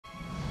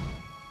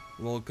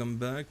Welcome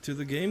back to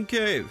the Game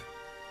Cave.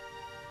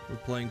 We're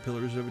playing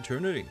Pillars of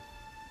Eternity.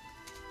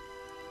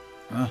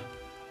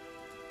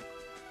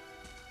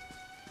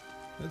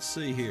 Let's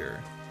see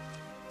here.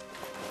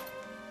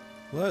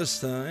 Last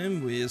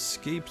time we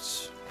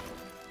escaped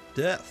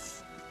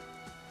death.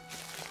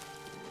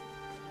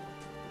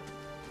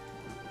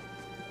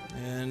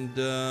 And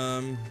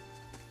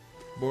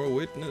bore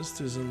witness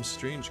to some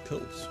strange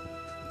cults.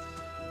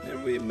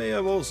 And we may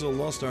have also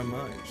lost our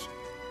minds.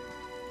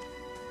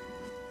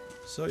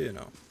 So you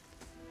know.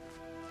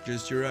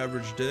 Just your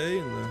average day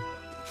in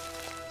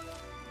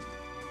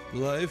the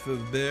life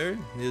of Bear,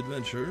 the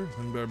adventurer,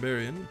 and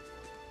Barbarian.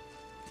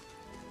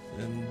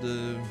 And,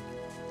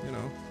 you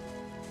know.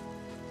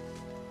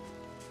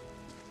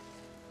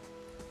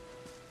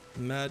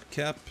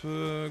 Madcap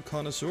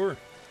connoisseur.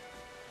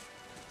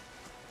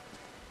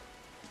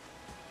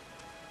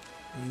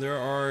 And there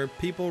are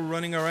people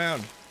running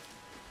around.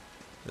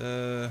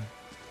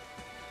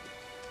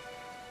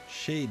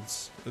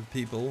 Shades of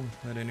people,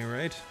 at any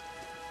rate.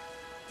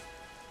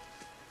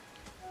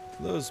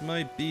 Those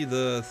might be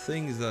the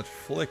things that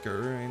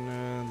flicker in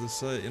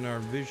in our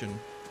vision.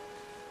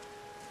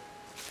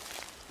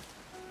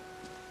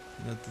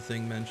 That the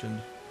thing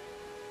mentioned.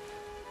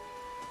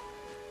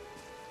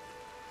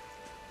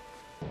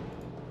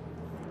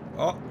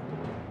 Oh,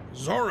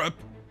 Zorup!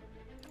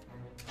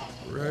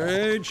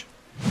 Rage!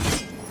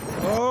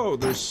 Oh,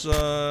 there's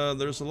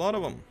a lot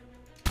of them.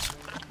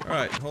 All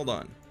right, hold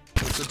on.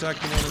 Let's attack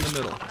the one in the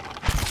middle.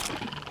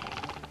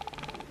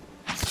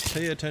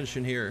 Pay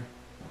attention here.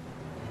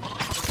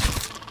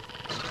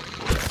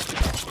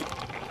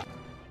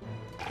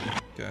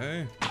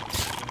 Okay.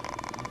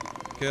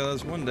 Okay,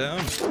 that's one down.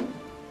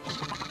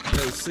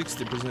 That was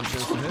 60%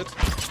 chance to hit.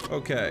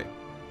 Okay.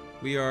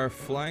 We are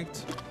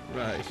flanked.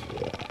 Right.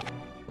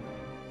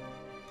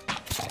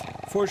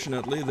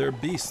 Fortunately, they're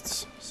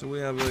beasts, so we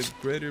have a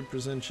greater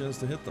percent chance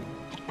to hit them.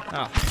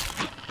 Ah.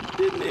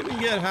 Didn't even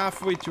get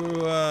halfway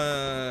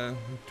to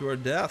our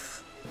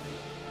death.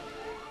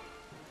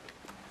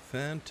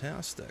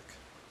 Fantastic.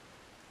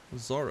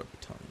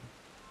 Zorup-ton.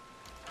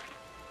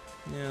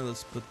 Yeah,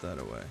 let's put that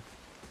away.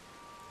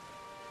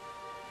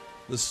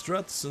 The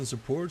struts and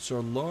supports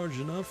are large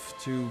enough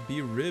to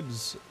be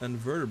ribs and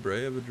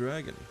vertebrae of a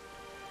dragon.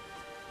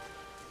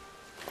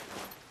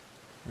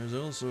 There's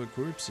also a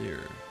corpse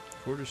here.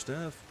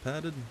 Quarterstaff,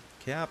 padded,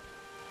 cap.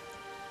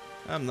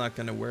 I'm not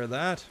gonna wear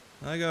that.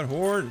 I got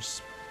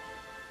horns.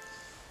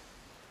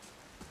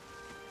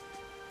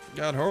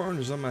 Got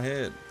horns on my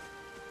head.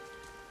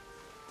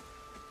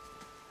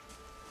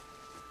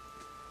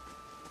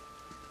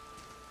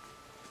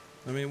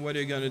 I mean, what are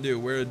you gonna do?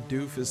 Wear a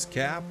doofus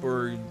cap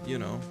or, you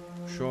know,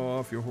 show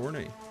off your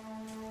horny?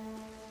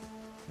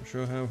 Or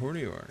show how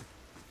horny you are.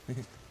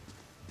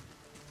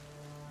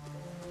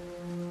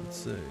 Let's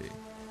see.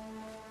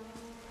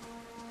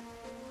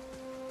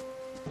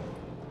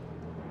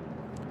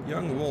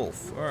 Young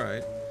wolf,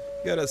 alright.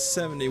 Got a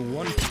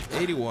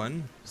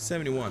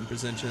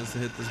 71% chance to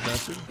hit this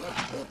bastard.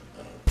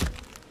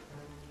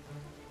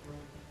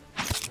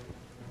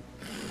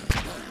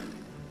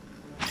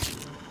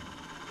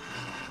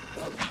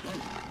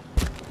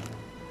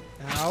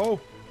 Ow!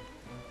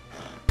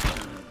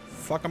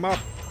 Fuck him up.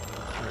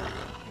 There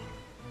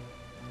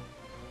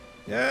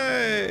we go.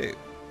 Yay!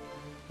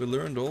 We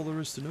learned all there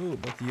is to know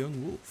about the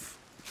young wolf.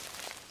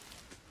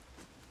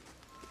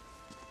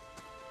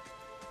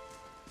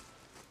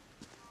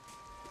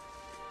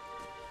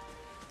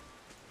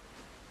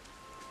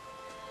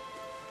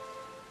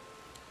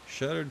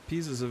 Shattered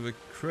pieces of a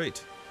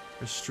crate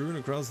are strewn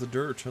across the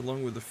dirt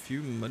along with a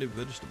few muddy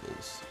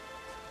vegetables.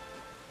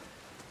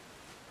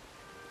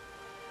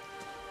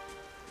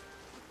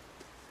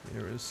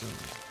 Here is some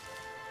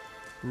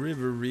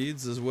river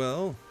reeds as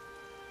well.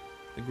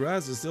 The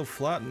grass is still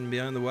flattened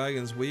behind the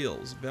wagon's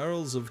wheels.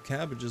 Barrels of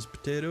cabbages,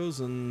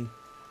 potatoes, and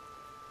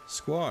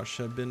squash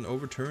have been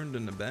overturned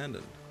and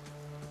abandoned.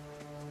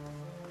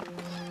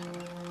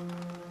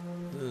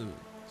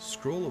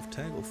 Scroll of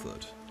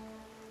Tanglefoot.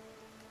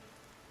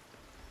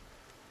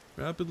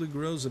 Rapidly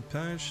grows a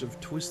patch of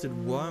twisted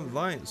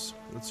vines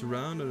that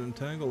surround and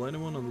entangle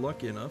anyone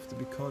unlucky enough to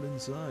be caught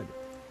inside.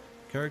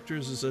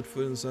 Characters who set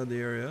foot inside the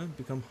area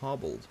become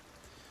hobbled,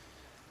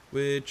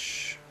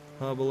 which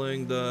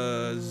hobbling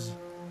does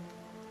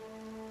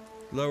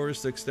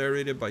lowers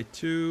dexterity by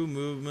 2,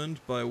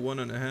 movement by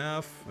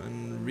 1.5,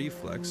 and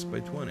reflex by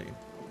 20.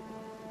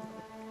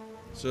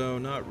 So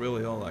not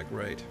really all that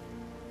great.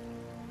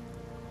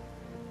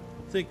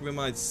 I think we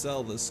might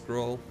sell this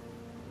scroll.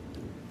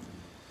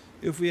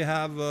 If we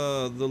have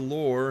the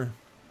lore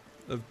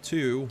of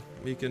 2,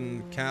 we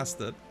can cast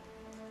it.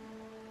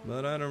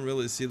 But I don't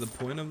really see the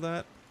point of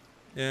that.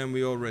 And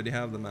we already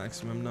have the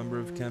maximum number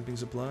of camping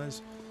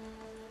supplies.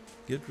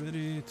 Get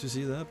ready to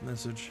see that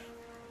message.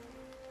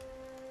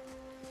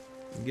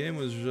 The game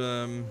was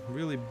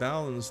really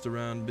balanced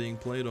around being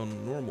played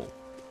on normal.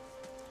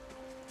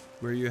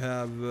 Where you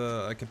have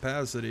a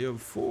capacity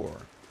of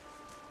 4.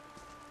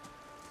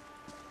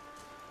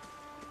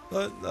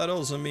 But that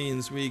also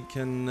means we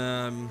can,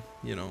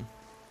 you know,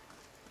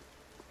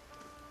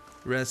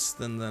 rest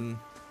and then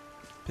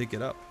pick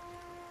it up.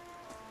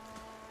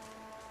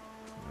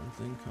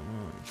 Everything, come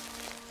on.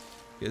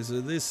 Okay,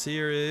 so this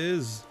here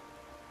is...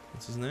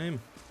 What's his name?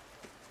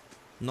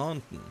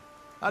 Naunton.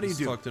 How do you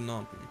do? Talk to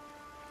Naunton.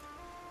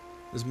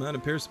 This man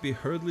appears to be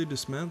hurriedly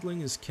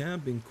dismantling his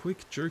camp in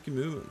quick, jerky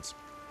movements.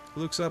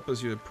 He looks up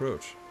as you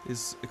approach.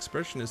 His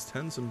expression is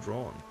tense and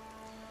drawn.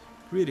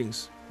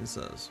 Greetings, he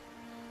says,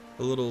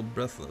 a little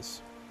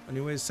breathless. On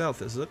your way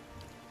south, is it?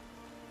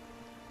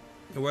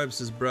 He wipes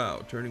his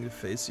brow, turning to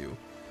face you.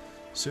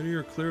 The sooner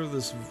you're clear of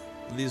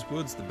these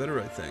woods, the better,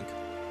 I think.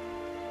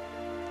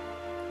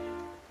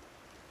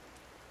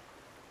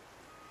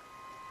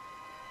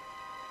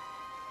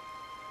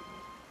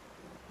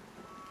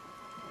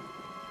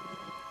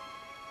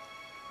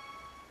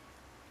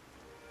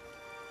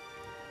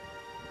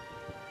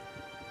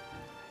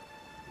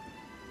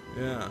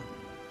 Yeah.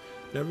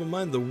 Never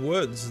mind the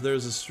woods,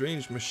 there's a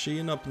strange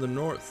machine up in the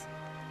north.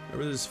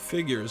 There are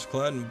figures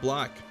clad in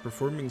black,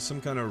 performing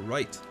some kind of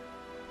rite.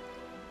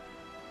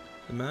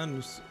 The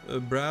man's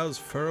brows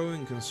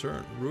furrowing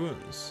concern.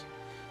 Ruins.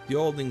 The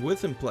old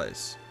Ingwithan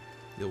place.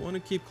 You'll want to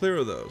keep clear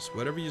of those,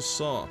 whatever you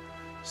saw.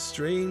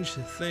 Strange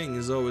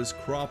things always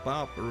crop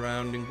up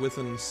around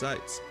Ingwithan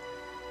sites.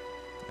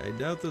 I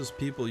doubt those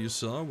people you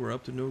saw were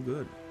up to no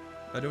good.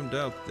 I don't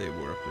doubt they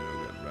were up to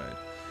no good, right?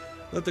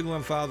 Let the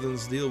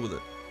Glenfathens deal with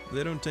it.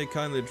 They don't take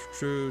kindly to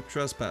true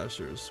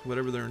trespassers,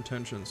 whatever their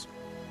intentions.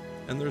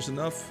 And there's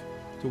enough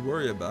to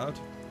worry about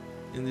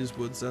in these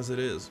woods as it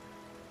is.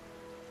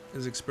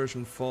 His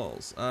expression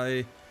falls.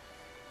 We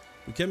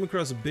came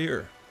across a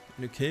bear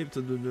in a cave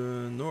to the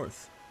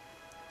north.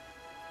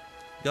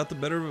 Got the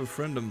better of a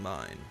friend of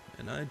mine,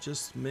 and I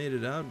just made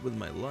it out with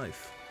my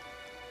life.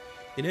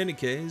 In any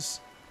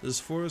case, this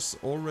forest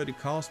already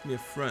cost me a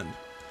friend.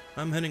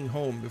 I'm heading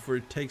home before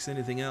it takes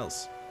anything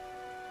else.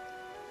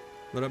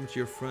 What happened to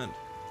your friend?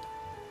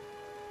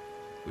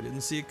 We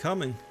didn't see it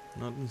coming.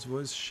 Naughton's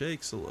voice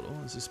shakes a little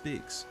as he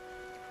speaks.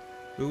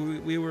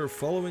 We were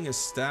following a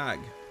stag,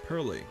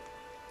 Pearly.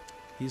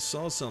 He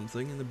saw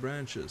something in the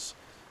branches,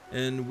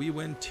 and we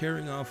went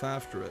tearing off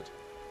after it.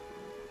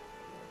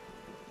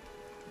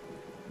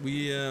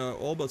 We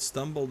all but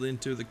stumbled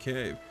into the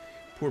cave.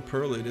 Poor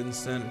Pearly didn't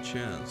stand a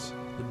chance.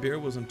 The bear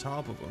was on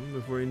top of him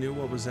before he knew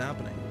what was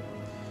happening.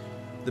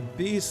 The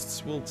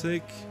beasts will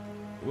take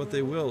what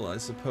they will, I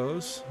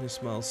suppose, he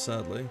smiles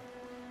sadly.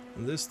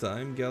 And this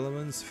time,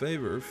 Galaman's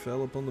favor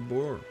fell upon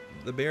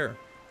the bear.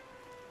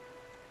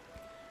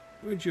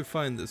 Where'd you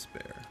find this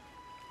bear?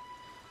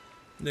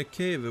 In a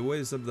cave a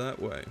ways up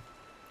that way.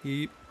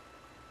 He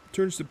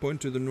turns to point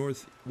to the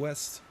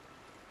northwest.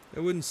 I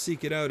wouldn't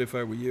seek it out if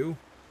I were you.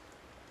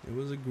 It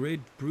was a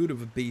great brute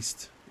of a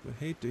beast. I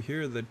hate to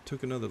hear that it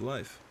took another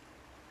life.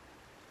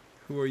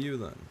 Who are you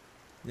then?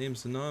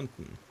 Name's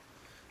Naunton.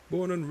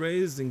 Born and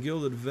raised in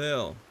Gilded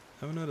Vale.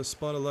 Haven't had a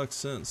spot of luck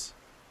since.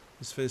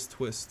 His face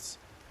twists.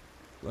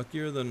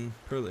 Luckier than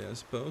Pearly, I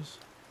suppose.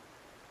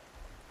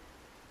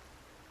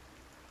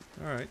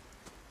 Alright.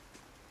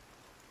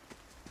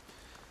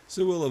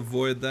 So we'll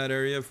avoid that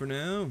area for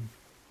now.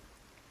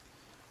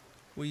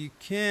 We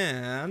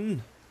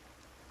can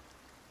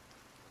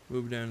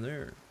move down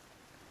there.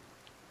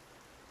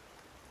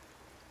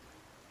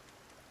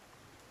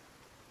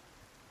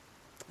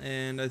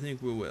 And I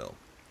think we will.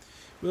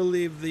 We'll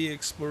leave the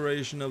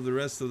exploration of the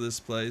rest of this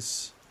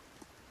place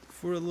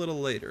for a little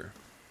later.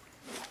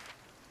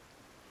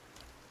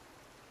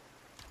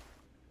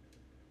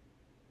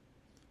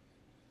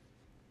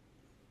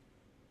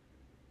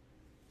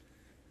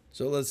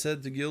 So let's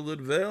head to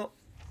Gilded Vale.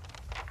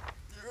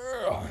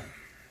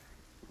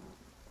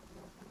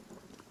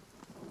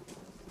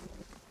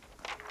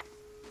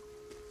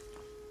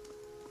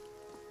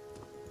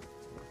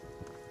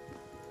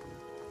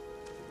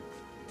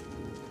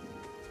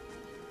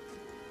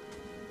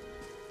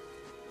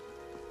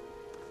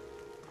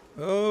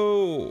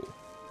 Oh,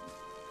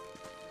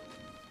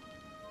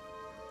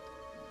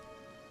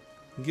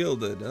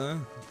 Gilded, huh?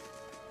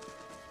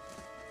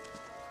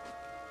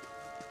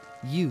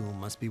 You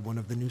must be one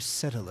of the new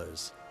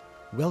settlers.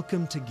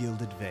 Welcome to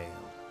Gilded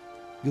Vale.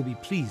 You'll be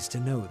pleased to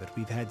know that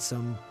we've had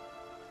some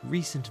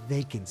recent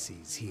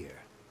vacancies here.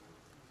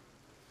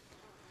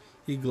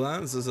 He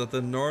glances at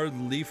the gnarled,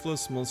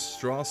 leafless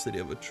monstrosity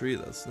of a tree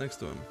that's next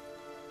to him.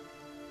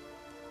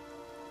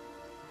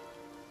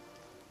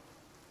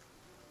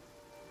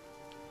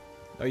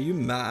 Are you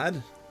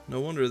mad? No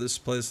wonder this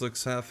place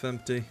looks half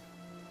empty.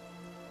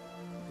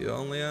 The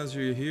only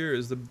answer you hear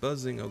is the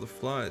buzzing of the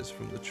flies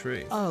from the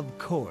tree. Of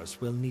course,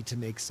 we'll need to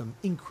make some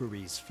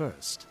inquiries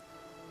first.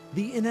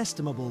 The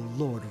inestimable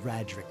Lord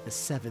Radric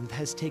VII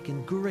has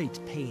taken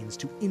great pains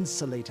to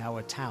insulate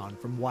our town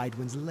from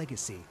Widewind's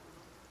legacy.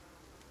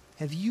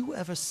 Have you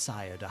ever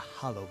sired a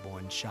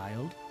Hollowborn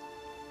child?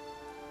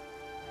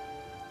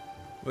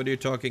 What are you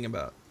talking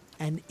about?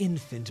 An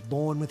infant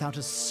born without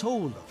a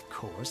soul, of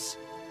course.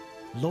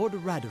 Lord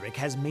Radric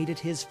has made it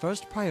his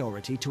first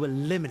priority to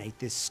eliminate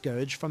this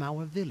scourge from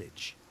our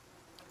village.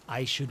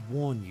 I should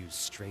warn you,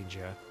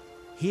 stranger,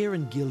 Here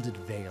in Gilded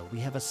Vale, we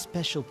have a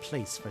special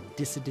place for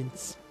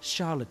dissidents,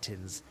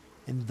 charlatans,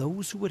 and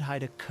those who would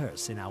hide a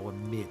curse in our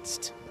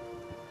midst.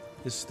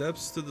 He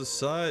steps to the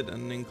side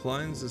and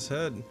inclines his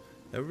head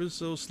ever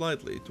so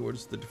slightly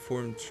towards the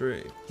deformed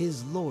tree.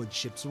 His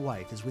lordship's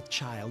wife is with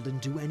child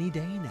and due any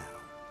day now.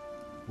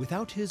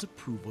 Without his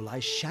approval, I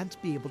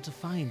shan't be able to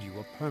find you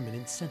a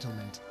permanent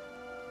settlement.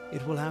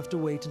 It will have to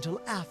wait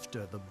until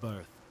after the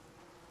birth.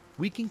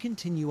 We can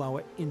continue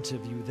our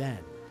interview then,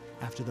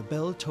 after the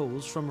bell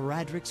tolls from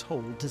Radric's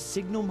hold to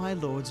signal my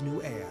lord's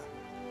new heir.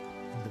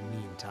 In the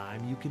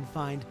meantime, you can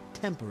find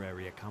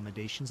temporary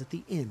accommodations at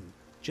the inn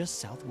just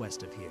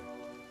southwest of here.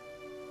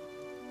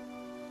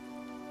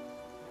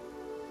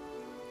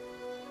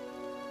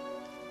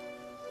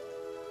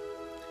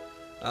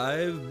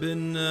 I've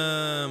been,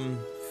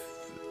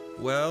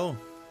 well,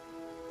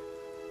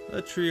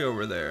 that tree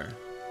over there.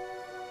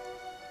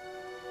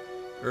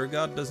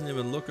 Urgot doesn't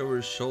even look over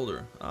his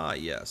shoulder. Ah,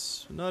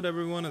 yes. Not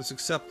everyone has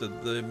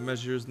accepted the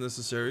measures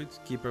necessary to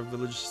keep our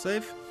village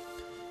safe.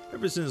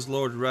 Ever since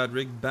Lord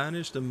Radric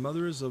banished the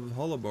mothers of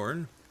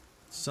Hollowborn,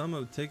 some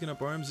have taken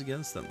up arms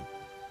against them.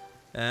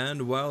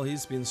 And while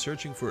he's been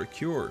searching for a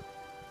cure,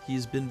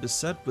 he's been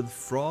beset with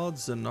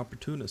frauds and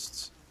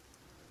opportunists.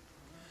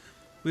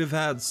 We've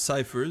had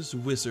ciphers,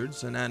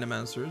 wizards, and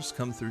animancers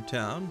come through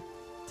town,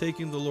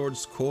 taking the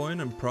Lord's coin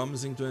and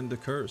promising to end the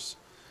curse.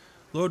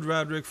 Lord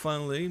Radric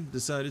finally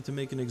decided to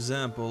make an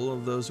example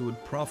of those who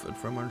would profit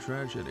from our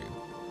tragedy.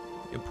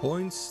 He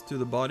points to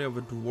the body of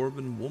a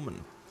dwarven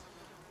woman.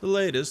 The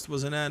latest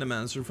was an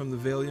animancer from the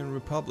Valian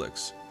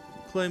Republics,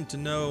 who claimed to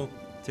know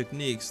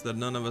techniques that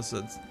none of us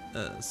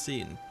had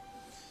seen.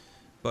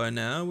 By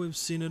now, we've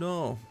seen it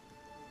all.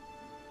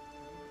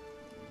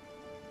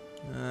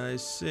 I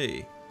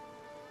see.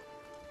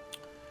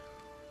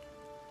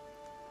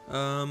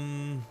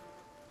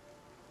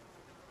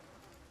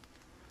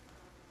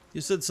 You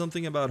said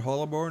something about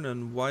Hollowborn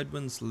and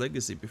Widewind's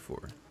legacy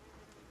before.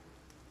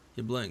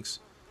 He blinks.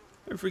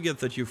 I forget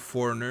that you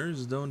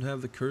foreigners don't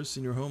have the curse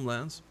in your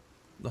homelands.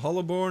 The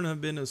Hollowborn have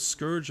been a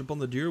scourge upon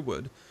the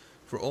Dyrwood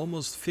for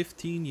almost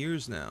 15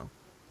 years now.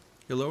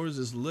 He lowers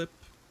his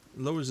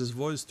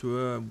voice to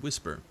a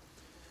whisper.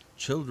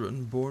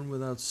 Children born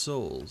without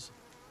souls.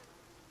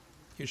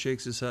 He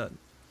shakes his head.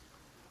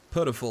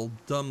 Pitiful,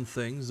 dumb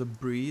things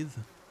that breathe,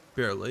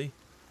 barely,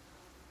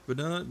 but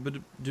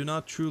do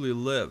not truly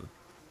live.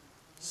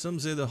 Some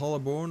say the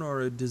Hollowborn are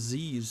a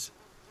disease.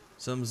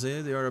 Some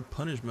say they are a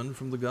punishment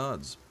from the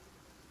gods.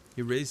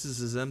 He raises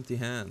his empty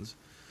hands.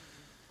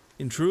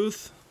 In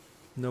truth,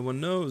 no one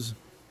knows,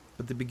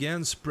 but they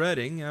began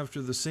spreading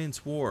after the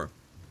Saints' War,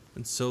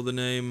 and so the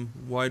name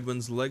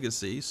Widewind's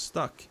legacy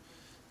stuck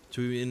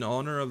in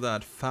honor of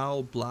that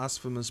foul,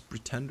 blasphemous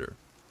pretender.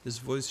 His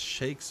voice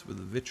shakes with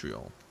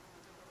vitriol.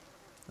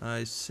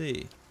 I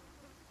see.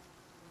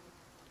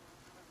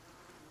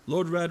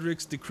 Lord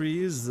Radric's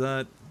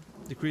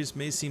decrees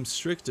may seem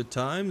strict at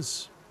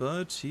times,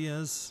 but he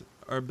has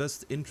our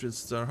best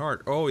interests at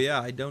heart. Oh yeah,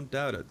 I don't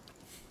doubt it.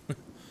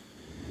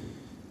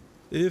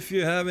 If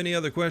you have any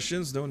other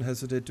questions, don't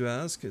hesitate to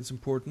ask. It's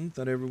important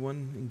that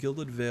everyone in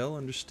Gilded Vale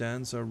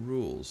understands our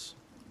rules.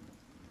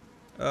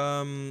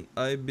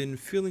 I've been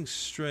feeling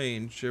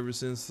strange ever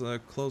since a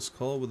close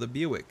call with a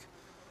Bewick.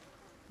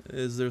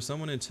 Is there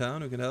someone in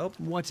town who can help?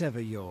 Whatever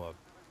your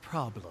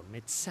problem,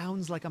 it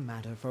sounds like a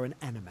matter for an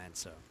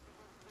animancer.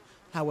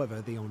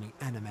 However, the only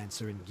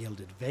animancer in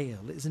Gilded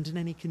Vale isn't in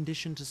any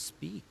condition to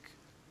speak.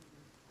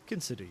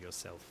 Consider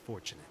yourself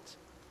fortunate.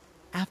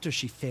 After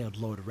she failed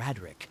Lord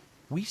Radric,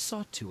 we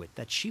saw to it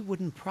that she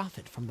wouldn't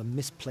profit from the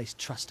misplaced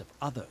trust of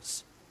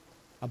others.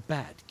 A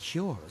bad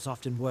cure is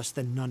often worse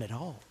than none at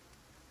all.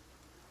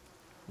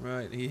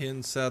 Right, he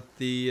hints at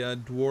the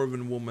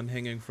dwarven woman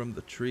hanging from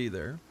the tree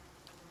there.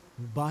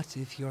 But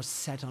if you're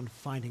set on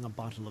finding a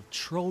bottle of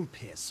troll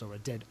piss or a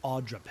dead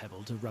Audra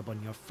pebble to rub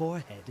on your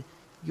forehead,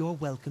 you're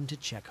welcome to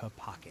check her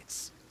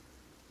pockets.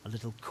 A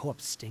little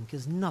corpse stink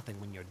is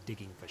nothing when you're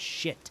digging for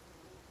shit.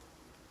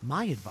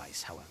 My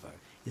advice, however,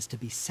 is to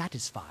be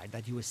satisfied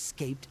that you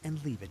escaped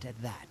and leave it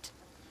at that.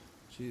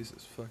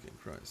 Jesus fucking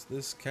Christ.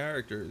 This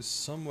character is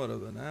somewhat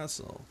of an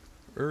asshole.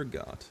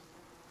 Urgot.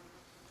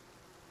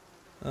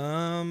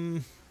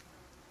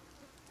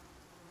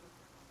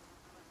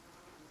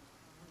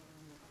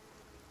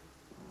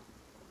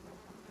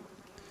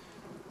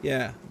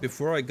 Yeah,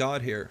 before I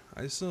got here,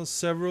 I saw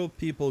several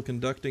people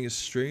conducting a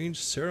strange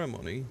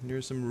ceremony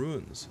near some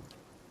ruins.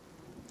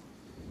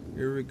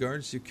 He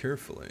regards you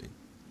carefully.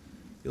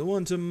 You'll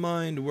want to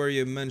mind where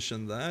you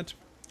mentioned that.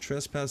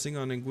 Trespassing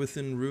on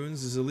Iguithan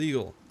ruins is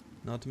illegal,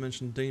 not to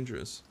mention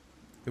dangerous.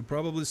 You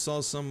probably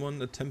saw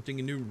someone attempting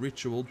a new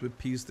ritual to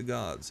appease the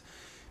gods.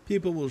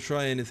 People will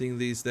try anything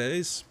these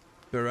days.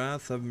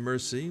 Barath have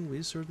mercy,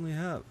 we certainly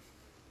have.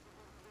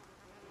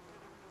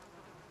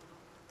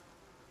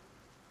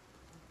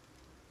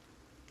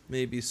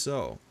 Maybe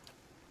so.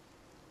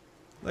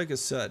 Like I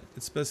said,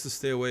 it's best to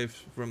stay away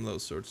from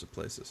those sorts of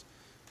places.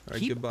 Alright,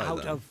 Keep goodbye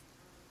out then. of...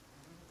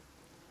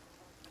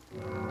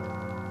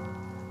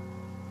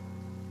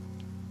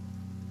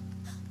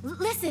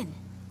 Listen!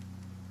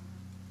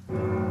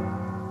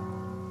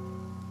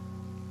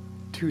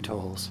 2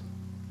 tolls.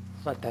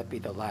 Let that be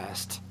the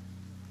last.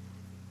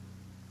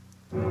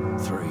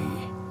 3.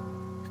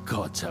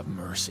 Gods have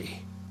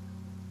mercy.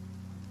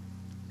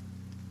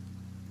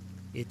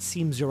 It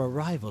seems your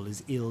arrival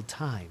is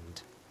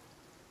ill-timed.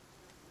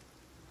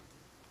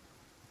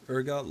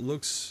 Urgot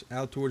looks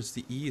out towards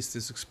the east,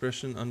 his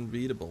expression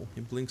unreadable.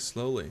 He blinks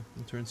slowly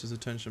and turns his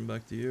attention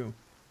back to you.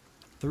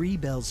 3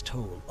 bells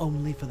toll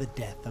only for the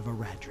death of a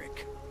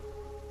Radric.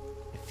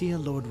 I fear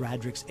Lord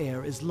Radric's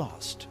heir is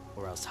lost,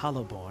 or else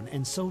Hollowborn,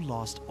 and so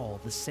lost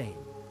all the same.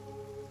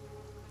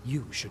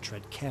 You should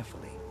tread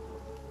carefully.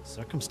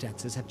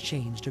 Circumstances have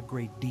changed a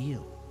great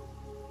deal.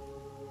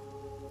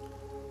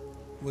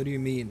 What do you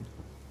mean?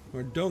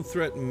 Or don't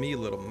threaten me,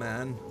 little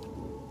man.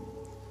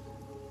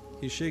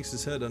 He shakes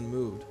his head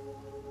unmoved.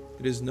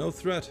 It is no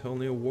threat,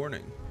 only a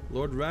warning.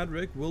 Lord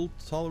Radric will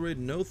tolerate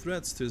no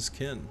threats to his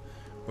kin,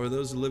 or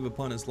those who live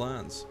upon his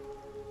lands.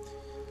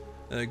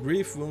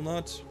 Grief will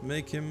not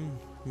make him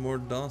more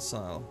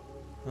docile.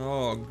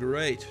 Oh,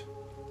 great.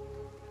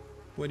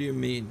 What do you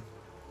mean?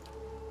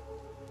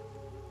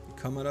 You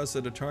come at us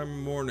at a time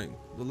of mourning.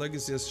 The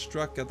legacy has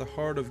struck at the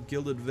heart of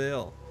Gilded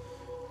Vale.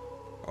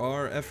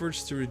 Our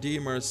efforts to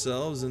redeem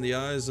ourselves in the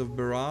eyes of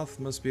Barath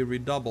must be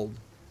redoubled.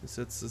 He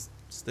sets a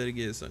steady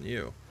gaze on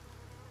you.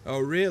 Oh,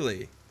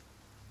 really?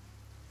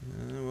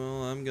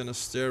 Well, I'm gonna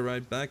stare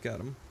right back at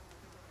him.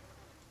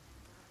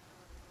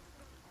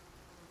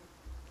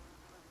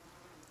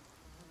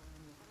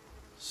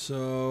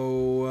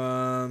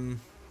 So,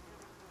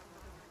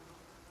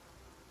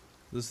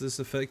 does this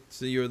affect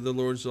the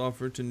Lord's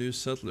offer to new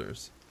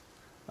settlers?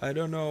 I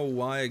don't know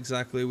why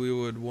exactly we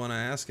would want to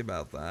ask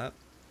about that,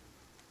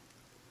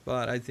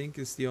 but I think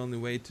it's the only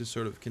way to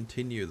sort of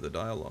continue the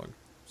dialogue,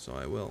 so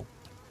I will.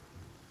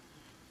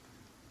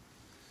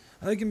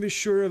 I can be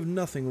sure of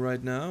nothing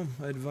right now.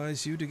 I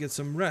advise you to get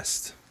some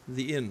rest.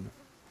 The inn.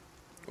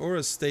 Or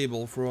a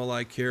stable, for all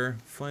I care.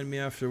 Find me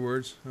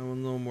afterwards. I will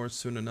know more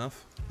soon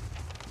enough.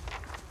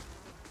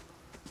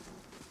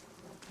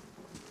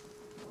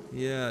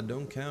 Yeah,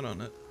 don't count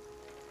on it.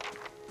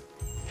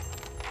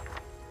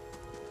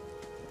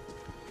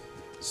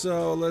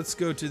 So, let's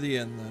go to the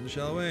inn then,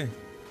 shall we?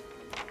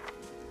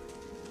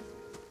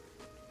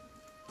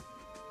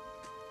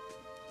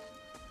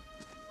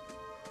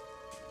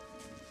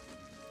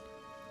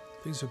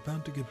 Things are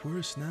bound to get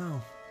worse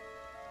now.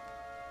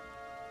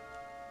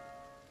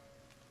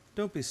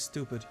 Don't be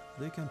stupid.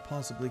 They can't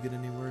possibly get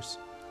any worse.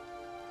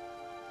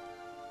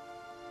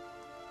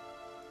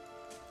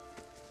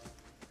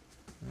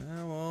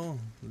 Yeah, well,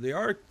 they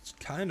are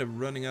kind of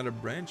running out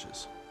of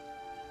branches.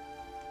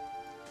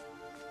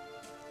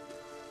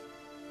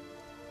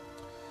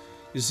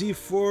 You see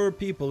 4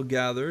 people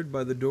gathered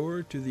by the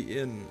door to the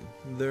inn.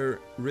 Their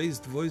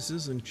raised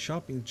voices and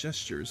chopping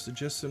gestures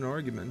suggest an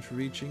argument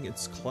reaching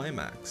its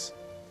climax.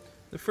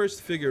 The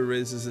first figure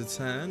raises its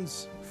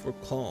hands for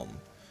calm.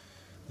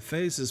 The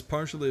face is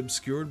partially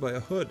obscured by a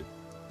hood,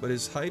 but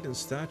his height and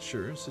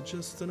stature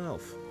suggest an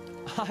elf.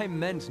 I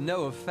meant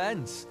no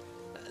offense.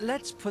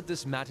 Let's put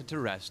this matter to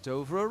rest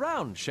over a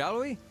round,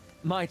 shall we?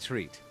 My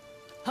treat.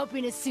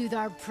 Hoping to soothe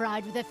our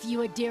pride with a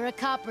few Adira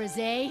coppers,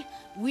 eh?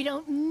 We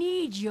don't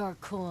need your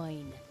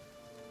coin.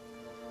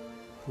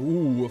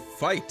 Ooh, a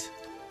fight!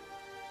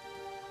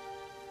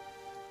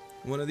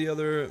 One of the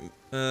other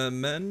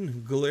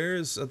men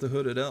glares at the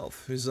hooded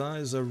elf. His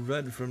eyes are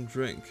red from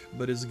drink,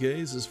 but his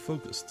gaze is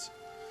focused.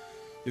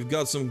 You've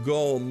got some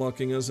gall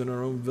mocking us in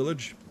our own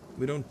village.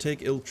 We don't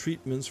take ill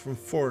treatments from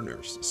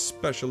foreigners,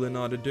 especially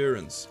not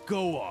Adirans.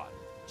 Go on.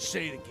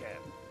 Say it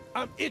again.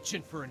 I'm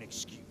itching for an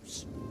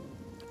excuse.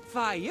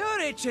 Fie, you're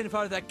itching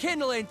for the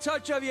kindling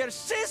touch of your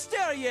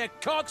sister, you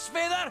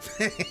cocksfeather!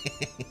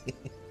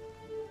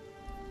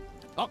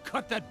 I'll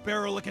cut that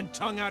barrel-licking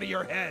tongue out of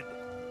your head.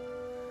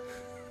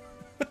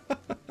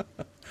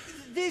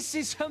 This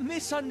is a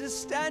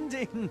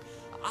misunderstanding.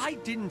 I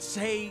didn't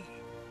say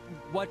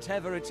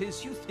whatever it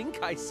is you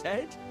think I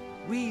said.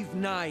 We've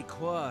nigh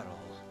quarrel.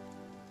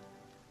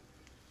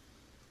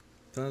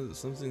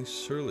 Something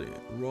surely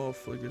raw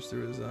flickers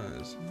through his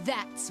eyes.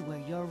 That's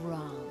where you're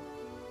wrong.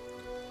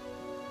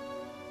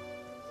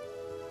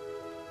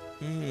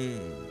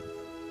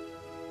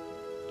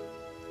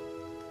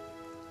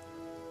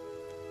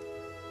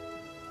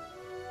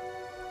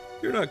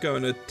 You're not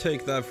going to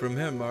take that from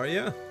him, are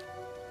you?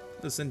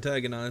 Let's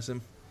antagonize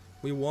him.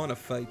 We want to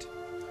fight.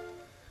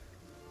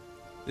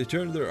 They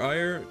turned their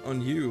ire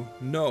on you.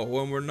 No,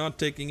 and we're not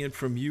taking it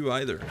from you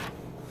either.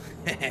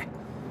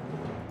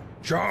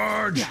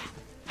 Charge!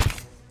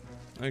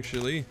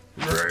 Actually,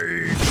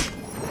 Rage!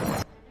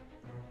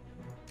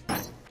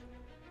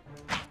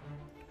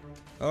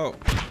 oh.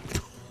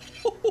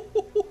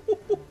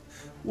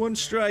 One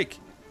strike.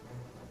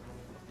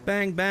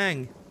 Bang,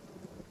 bang.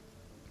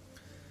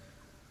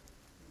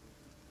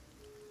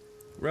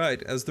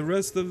 Right, as the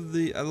last of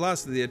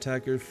the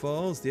attackers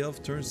falls, the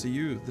elf turns to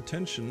you, the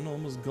tension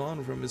almost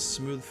gone from his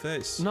smooth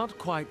face. Not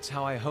quite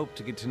how I hoped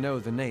to get to know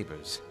the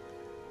neighbors.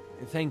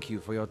 Thank you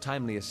for your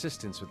timely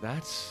assistance with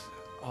that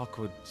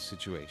awkward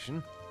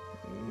situation.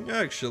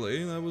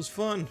 Actually, that was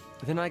fun.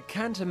 Then I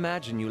can't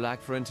imagine you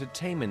lack for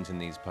entertainment in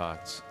these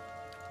parts.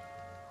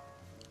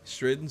 He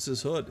straightens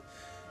his hood,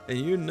 and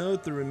you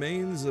note the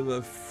remains of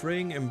a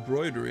fraying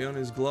embroidery on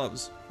his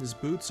gloves. His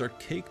boots are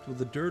caked with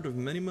the dirt of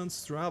many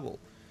months' travel,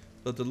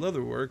 but the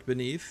leatherwork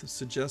beneath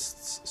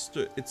suggests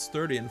it's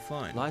sturdy and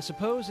fine. Well, I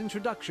suppose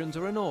introductions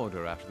are in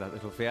order after that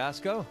little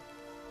fiasco.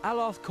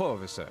 Aloth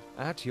Corvisor,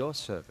 at your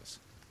service.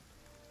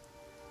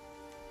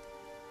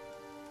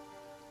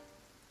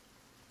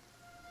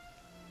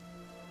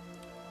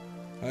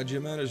 How'd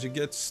you manage to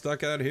get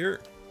stuck out here?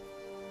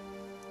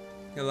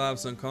 He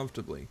laughs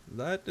uncomfortably.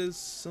 That is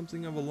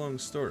something of a long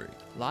story.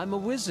 Well, I'm a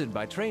wizard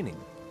by training,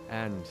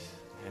 and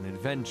an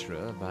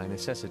adventurer by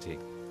necessity.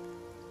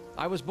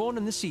 I was born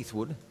in the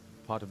Seathwood,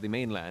 part of the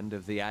mainland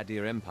of the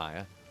Adir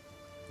Empire,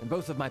 and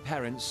both of my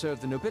parents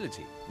served the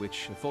nobility,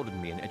 which afforded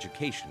me an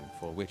education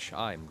for which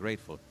I am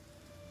grateful.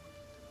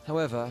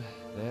 However,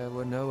 there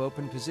were no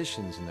open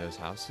positions in those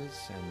houses,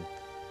 and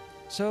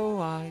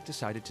so I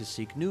decided to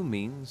seek new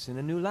means in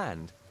a new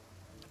land.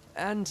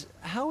 And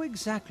how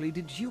exactly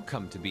did you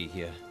come to be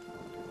here?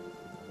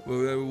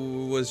 We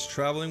was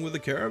traveling with a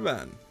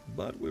caravan,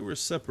 but we were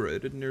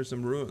separated near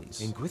some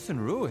ruins. In Gwithan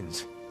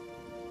ruins?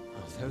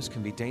 Oh, those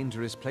can be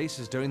dangerous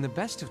places during the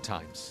best of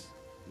times,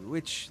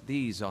 which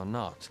these are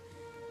not.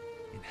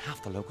 And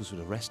half the locals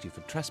would arrest you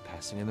for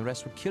trespassing, and the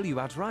rest would kill you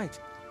outright.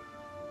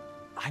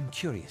 I'm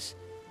curious,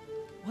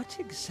 what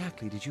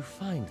exactly did you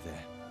find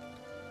there?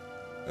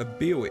 A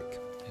Bewick.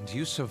 And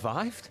you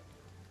survived?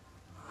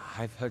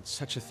 I've heard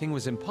such a thing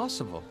was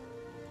impossible.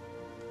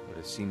 But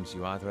it seems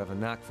you either have a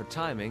knack for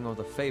timing or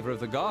the favor of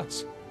the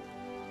gods.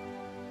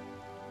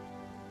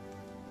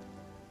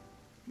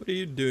 What are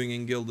you doing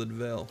in Gilded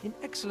Vale? An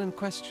excellent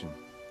question.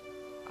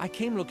 I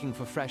came looking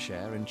for fresh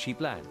air and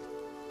cheap land.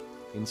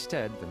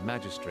 Instead, the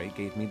magistrate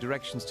gave me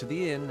directions to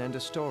the inn and a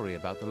story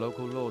about the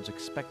local lord's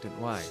expectant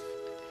wife.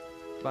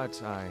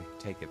 But I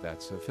take it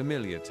that's a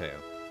familiar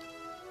tale.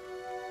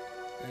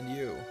 And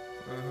you.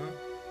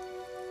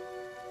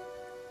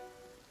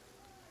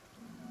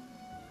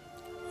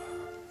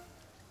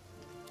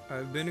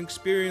 I've been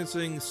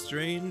experiencing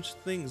strange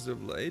things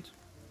of late.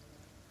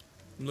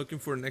 I'm looking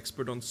for an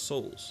expert on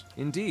souls.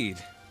 Indeed.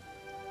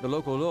 The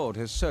local lord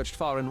has searched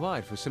far and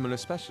wide for similar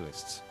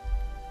specialists.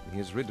 He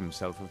has rid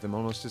himself of them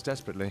almost as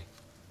desperately.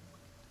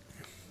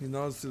 He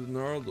nods to the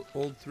gnarled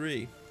old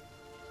tree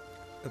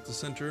at the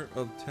center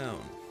of town.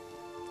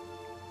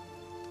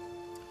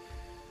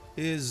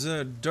 His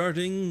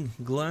darting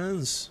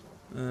glance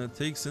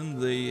takes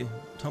in the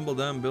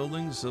tumble-down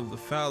buildings of the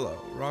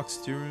fallow,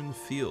 rock-strewn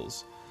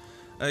fields.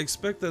 I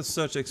expect that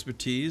such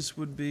expertise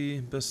would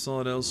be best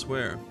sought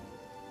elsewhere.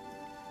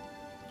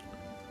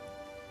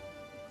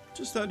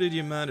 Just how did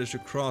you manage to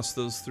cross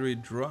those three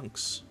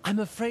drunks? I'm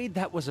afraid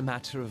that was a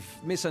matter of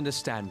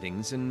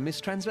misunderstandings and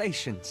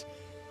mistranslations.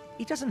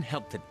 It doesn't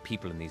help that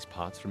people in these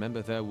parts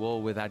remember their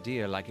war with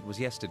Adir like it was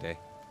yesterday.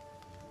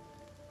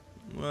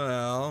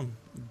 Well,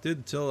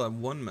 did tell that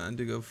one man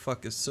to go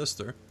fuck his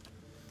sister.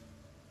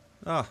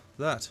 Ah,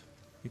 that.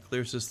 He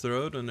clears his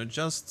throat and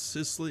adjusts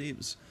his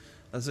sleeves.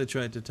 As I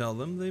tried to tell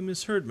them, they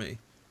misheard me.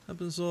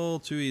 Happens all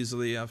too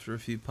easily after a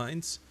few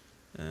pints,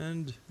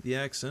 and the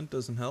accent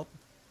doesn't help.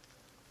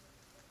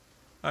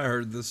 I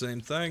heard the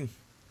same thing.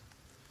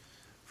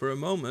 For a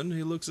moment,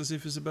 he looks as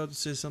if he's about to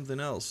say something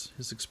else.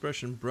 His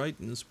expression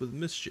brightens with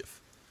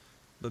mischief.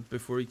 But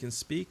before he can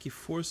speak, he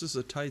forces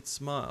a tight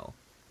smile,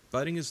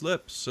 biting his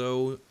lips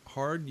so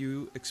hard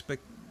you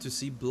expect to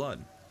see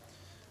blood.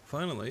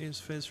 Finally, his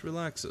face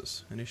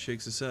relaxes, and he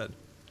shakes his head.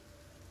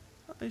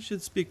 I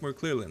should speak more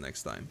clearly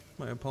next time.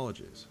 My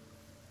apologies.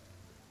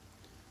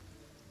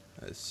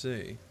 I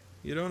see.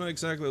 You don't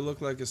exactly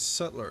look like a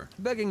settler.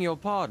 Begging your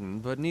pardon,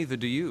 but neither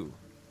do you.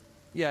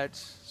 Yet,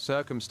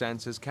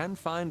 circumstances can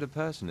find a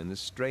person in the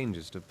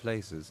strangest of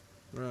places.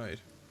 Right.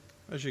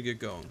 I should get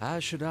going.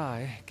 As should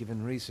I,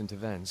 given recent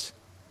events.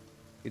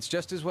 It's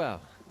just as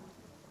well.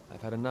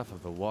 I've had enough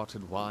of the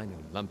watered wine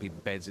and lumpy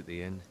beds at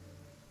the inn.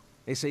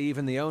 They say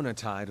even the owner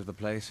tired of the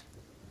place.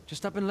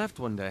 Just up and left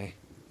one day.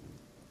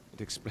 It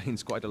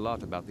explains quite a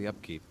lot about the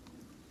upkeep.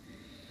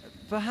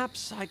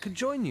 Perhaps I could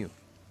join you.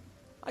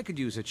 I could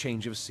use a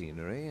change of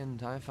scenery,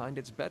 and I find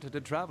it's better to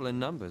travel in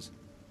numbers.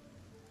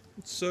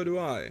 So do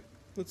I.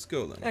 Let's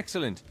go then.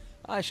 Excellent.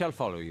 I shall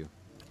follow you.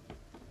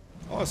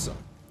 Awesome.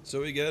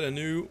 So we get a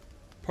new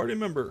party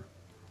member.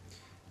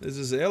 This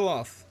is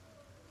Aloth.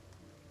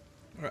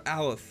 Or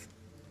Aloth.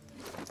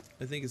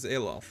 I think it's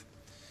Aloth.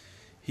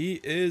 He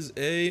is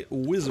a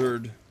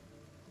wizard.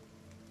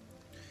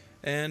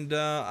 And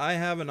I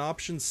have an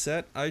option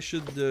set. I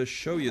should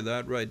show you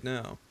that right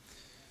now.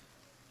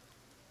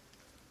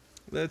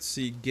 Let's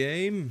see.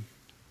 Game.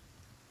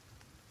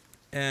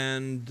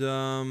 And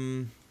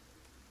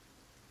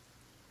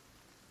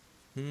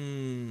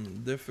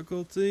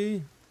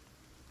difficulty.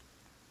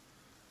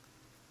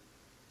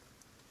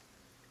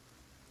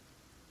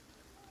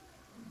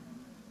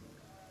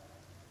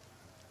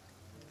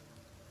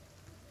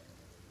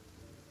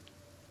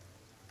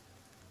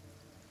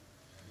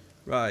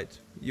 Right,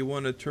 you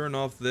want to turn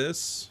off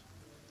this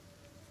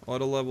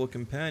auto level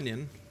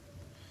companion.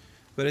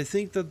 But I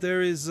think that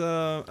there is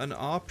an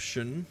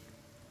option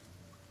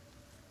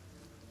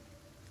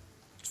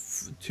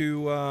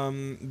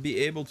to be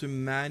able to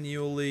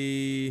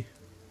manually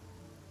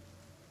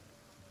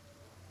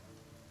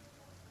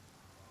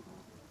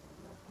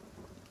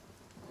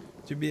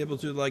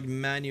like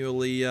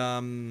manually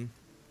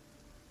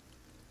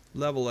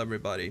level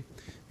everybody,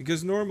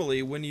 because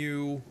normally when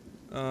you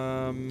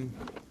let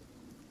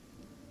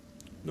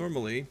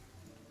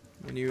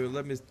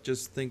me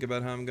just think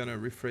about how I'm gonna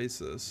rephrase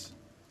this,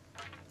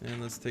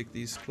 and let's take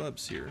these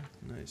clubs here.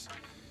 Nice.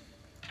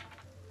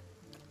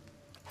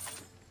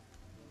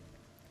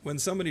 When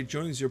somebody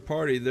joins your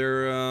party,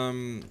 their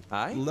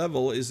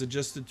level is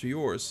adjusted to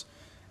yours.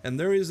 And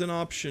there is an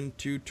option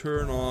to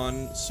turn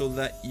on so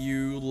that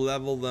you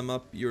level them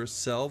up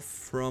yourself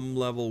from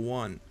level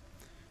 1.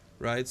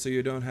 Right? So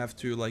you don't have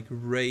to like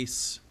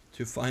race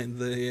to find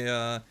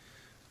the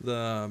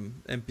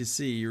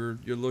NPC.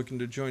 You're looking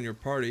to join your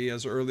party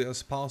as early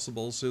as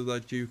possible so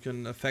that you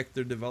can affect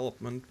their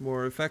development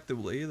more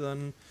effectively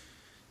than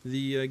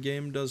the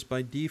game does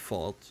by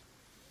default.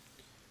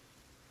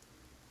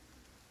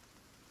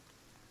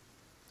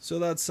 So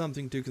that's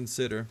something to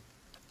consider.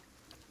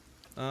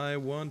 I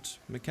want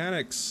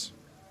mechanics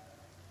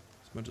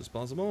as much as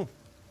possible.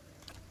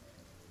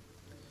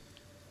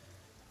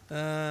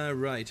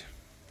 Right.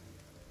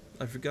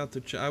 I forgot to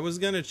check. I was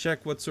gonna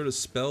check what sort of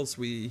spells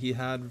he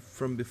had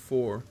from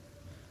before.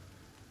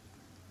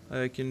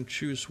 I can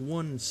choose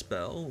one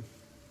spell.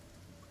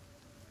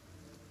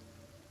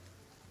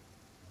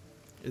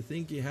 I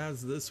think he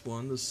has this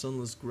one, the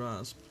Sunless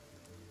Grasp.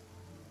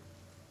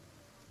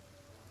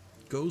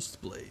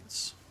 Ghost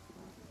Blades.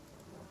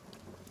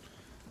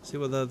 See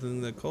what that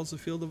thing that calls the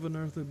field of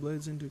unearthly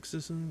blades into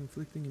existence,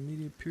 inflicting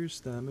immediate pierce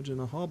damage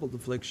and a hobble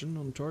deflection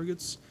on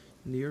targets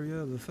in the area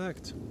of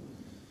effect.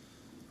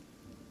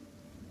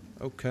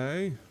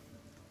 Okay.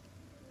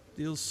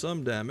 Deals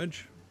some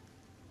damage.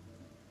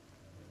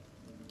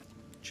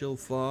 Chill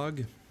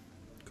Fog.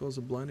 Calls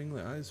a blinding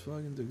ice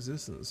fog into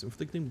existence,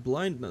 inflicting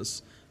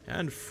blindness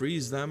and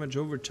freeze damage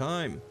over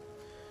time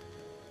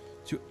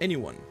to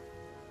anyone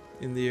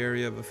in the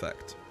area of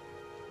effect.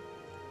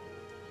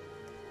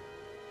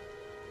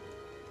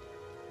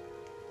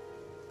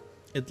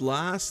 It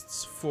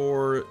lasts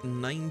for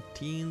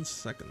 19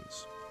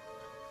 seconds.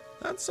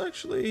 That's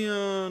actually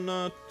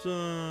not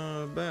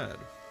bad.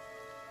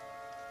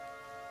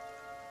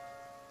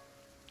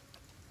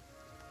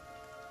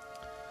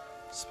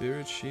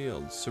 Spirit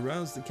Shield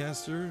surrounds the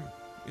caster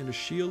in a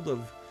shield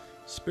of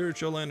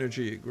spiritual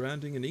energy,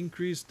 granting an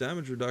increased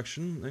damage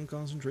reduction and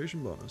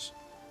concentration bonus.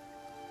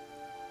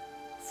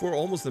 For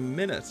almost a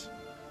minute.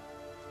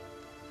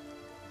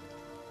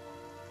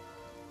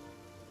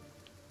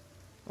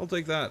 I'll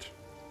take that.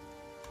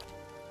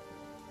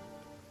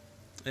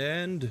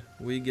 And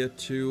we get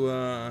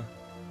to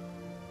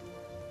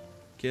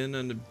get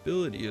an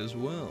ability as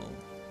well.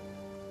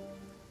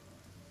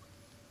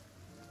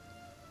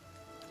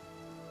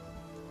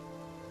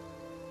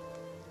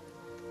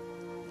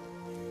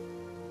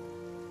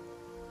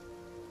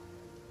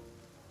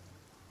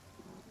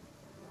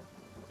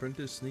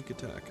 Apprentice Sneak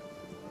Attack.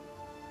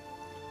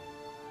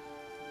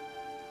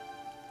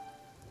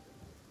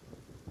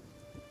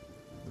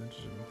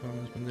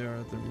 Opponents when they are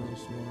at their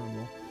most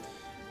vulnerable.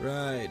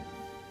 Right.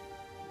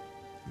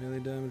 Melee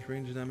damage,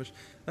 range damage.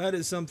 That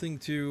is something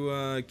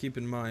to keep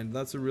in mind.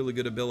 That's a really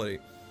good ability.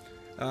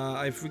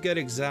 I forget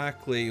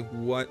exactly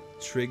what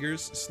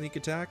triggers Sneak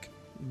Attack,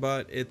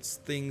 but it's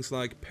things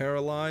like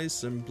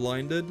Paralyze and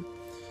Blinded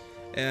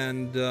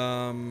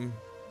and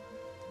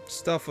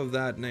stuff of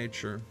that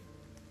nature.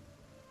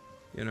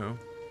 You know,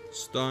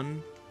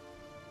 Stun.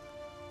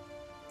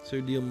 So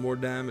you deal more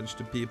damage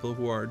to people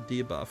who are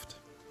debuffed.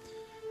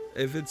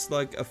 If it's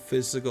like a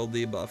physical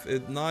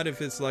debuff, not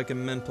if it's like a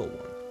mental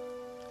one.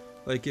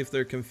 Like if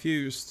they're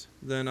confused,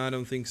 then I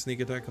don't think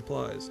Sneak Attack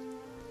applies.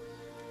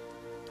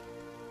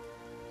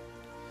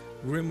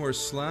 Grimoire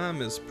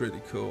Slam is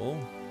pretty cool.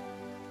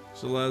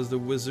 This allows the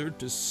wizard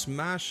to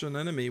smash an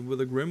enemy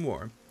with a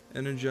grimoire,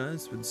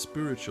 energized with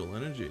spiritual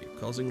energy,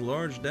 causing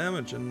large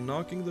damage and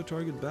knocking the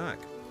target back.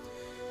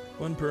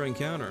 1 per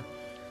encounter.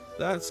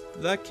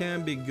 That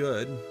can be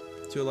good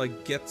to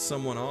like get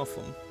someone off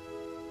him.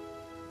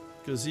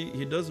 Because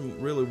he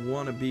doesn't really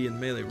want to be in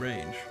melee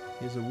range.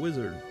 He's a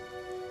wizard.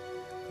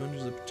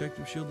 Conjures a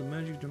protective shield of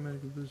magic,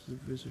 dramatically boosts the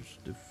wizard's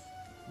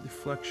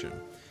deflection.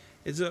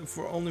 It's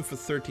only for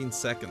 13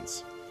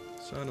 seconds.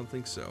 So I don't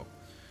think so.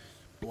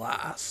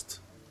 Blast.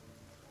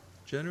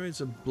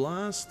 Generates a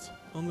blast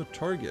on the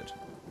target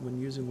when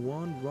using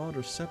wand, rod,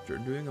 or scepter,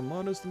 doing a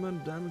modest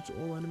amount of damage to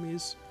all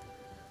enemies.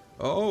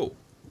 Oh!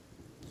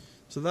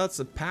 So that's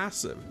a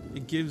passive.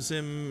 It gives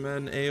him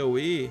an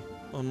AoE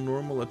on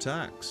normal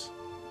attacks.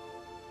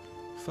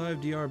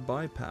 5 DR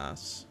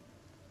bypass.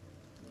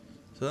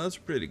 So that's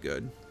pretty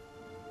good.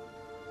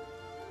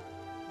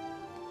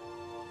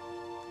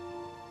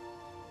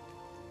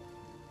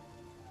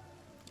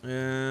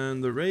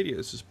 And the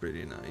radius is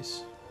pretty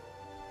nice.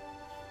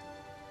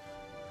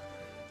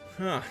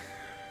 Huh.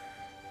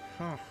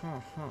 I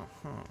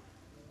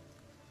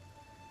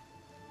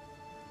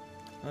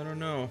don't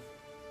know.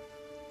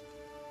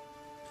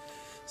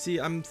 See,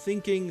 I'm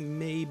thinking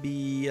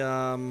maybe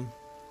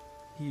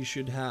he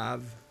should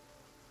have...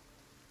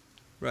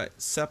 Right,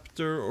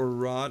 scepter or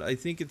rod. I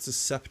think it's a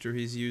scepter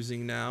he's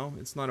using now.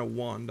 It's not a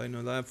wand, I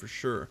know that for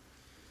sure.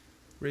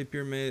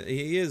 Rapier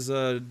he is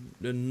a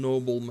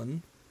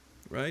nobleman,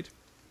 right?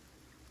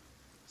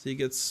 So he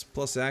gets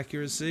plus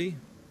accuracy,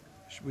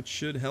 which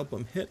should help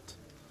him hit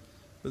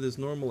with his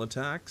normal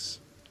attacks.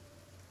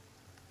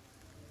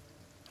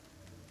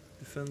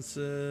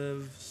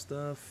 Defensive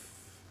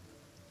stuff.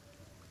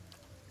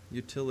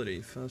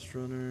 Utility, fast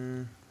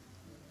runner.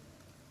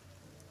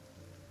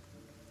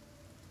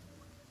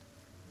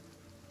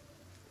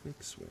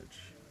 Quick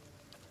switch.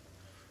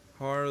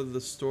 Heart of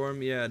the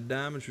Storm, yeah,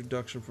 damage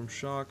reduction from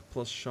shock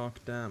plus shock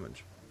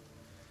damage.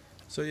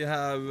 So you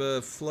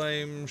have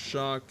Flame,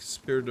 Shock,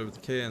 Spirit of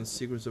Decay, and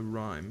Secrets of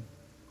Rhyme.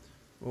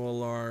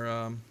 All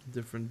are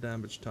different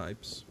damage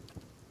types.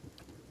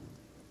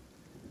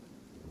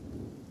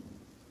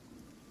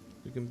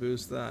 You can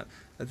boost that.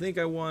 I think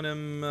I want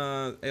him,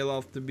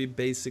 Alof, to be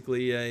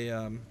basically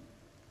a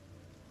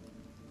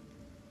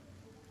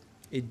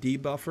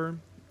debuffer.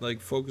 Like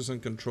focus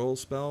on control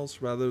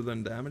spells rather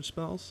than damage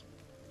spells.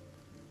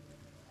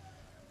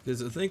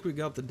 Because I think we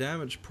got the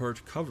damage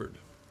part covered.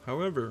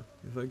 However,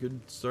 if I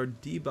could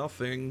start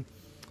debuffing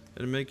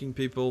and making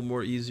people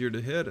more easier to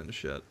hit and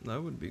shit,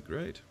 that would be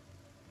great.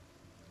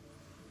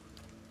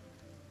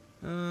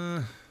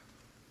 I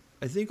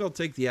think I'll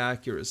take the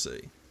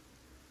accuracy.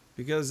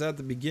 Because at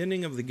the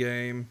beginning of the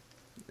game,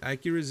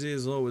 accuracy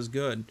is always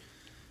good.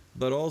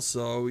 But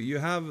also, you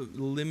have a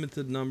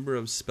limited number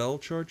of spell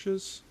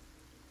charges.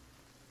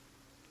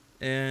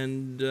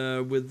 And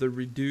with the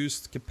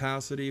reduced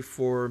capacity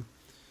for,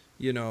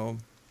 you know,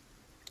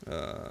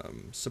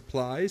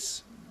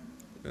 supplies,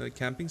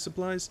 camping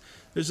supplies,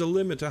 there's a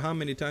limit to how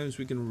many times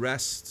we can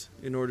rest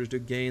in order to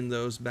gain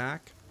those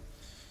back.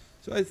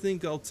 So I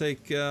think I'll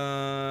take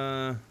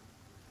Weapon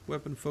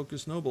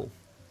Focus Noble.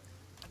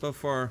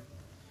 Buff our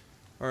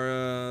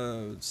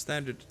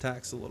standard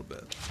attacks a little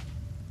bit.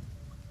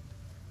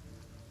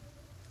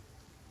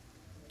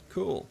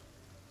 Cool.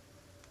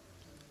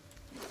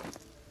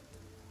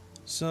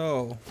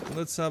 So,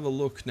 let's have a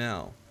look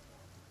now.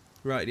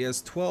 Right, he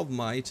has 12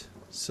 might,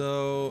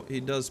 so he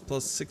does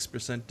plus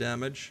 6%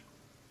 damage.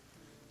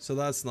 So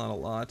that's not a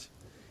lot.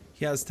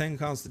 He has 10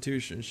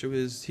 constitution, so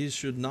he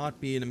should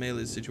not be in a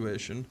melee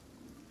situation.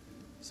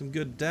 Some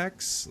good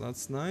dex,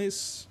 that's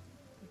nice.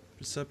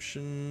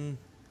 Perception,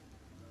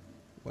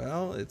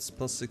 well, it's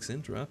plus 6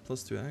 intellect,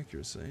 plus 2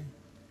 accuracy.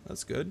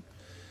 That's good.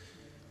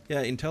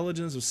 Yeah,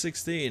 intelligence of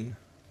 16,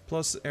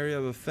 plus area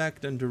of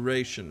effect and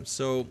duration.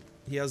 So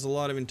he has a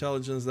lot of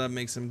intelligence that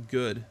makes him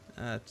good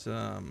at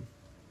you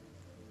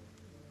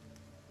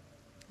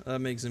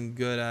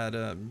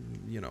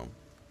know,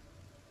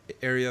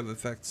 area of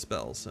effect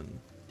spells and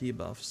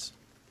debuffs.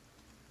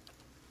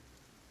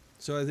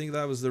 So I think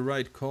that was the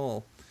right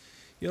call.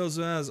 He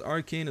also has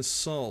Arcane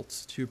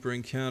Assault, 2 per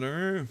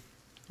encounter,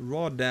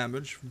 raw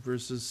damage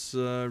versus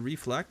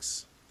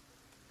reflex,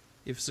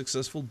 if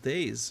successful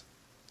daze.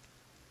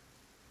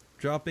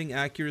 Dropping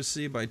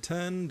accuracy by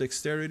 10,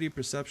 dexterity,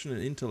 perception,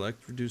 and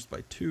intellect reduced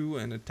by 2,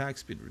 and attack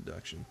speed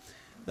reduction.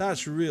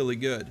 That's really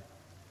good.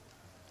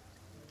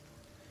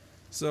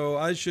 So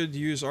I should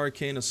use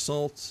Arcane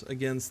Assault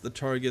against the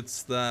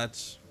targets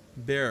that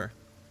Bear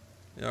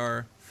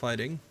are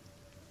fighting.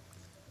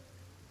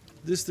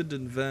 Distant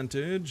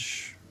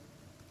advantage,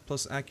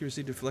 plus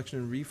accuracy, deflection,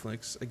 and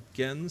reflex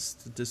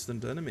against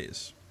distant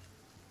enemies.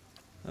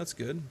 That's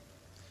good.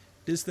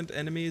 Distant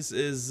enemies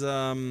is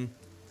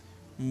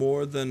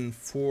more than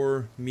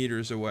 4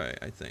 meters away,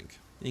 I think,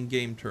 in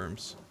game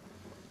terms.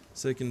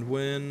 Second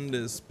wind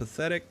is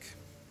pathetic,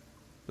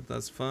 but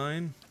that's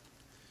fine.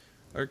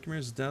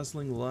 Archimede's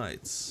Dazzling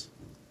Lights.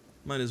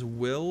 Mine is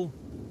Will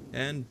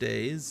and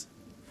Daze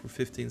for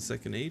 15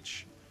 seconds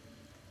each.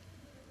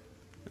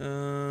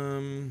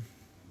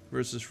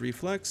 Versus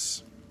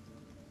Reflex.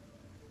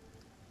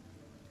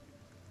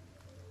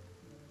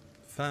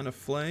 Fan of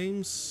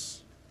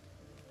Flames.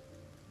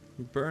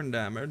 Burn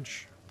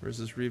damage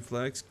versus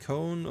Reflex.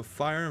 Cone of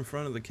Fire in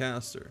front of the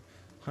caster.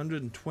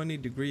 120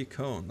 degree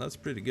cone. That's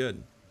pretty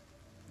good.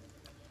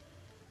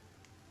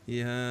 He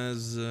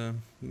has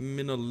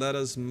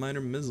Minoletta's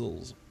Minor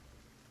Missiles.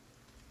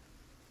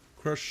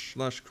 Crush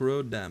 /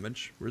 corrode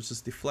damage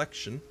versus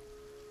Deflection.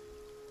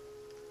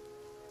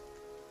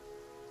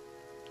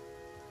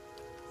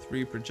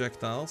 3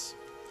 projectiles.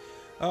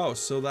 Oh,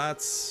 so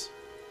that's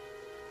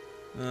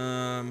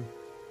that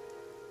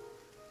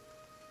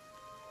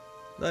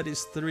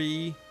is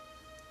 3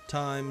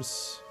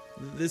 times.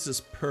 This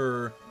is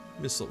per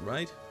missile,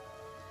 right?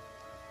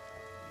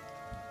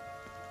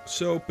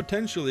 So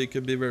potentially it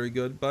could be very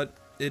good, but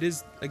it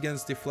is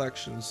against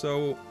deflection,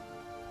 so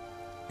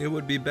it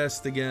would be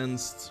best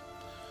against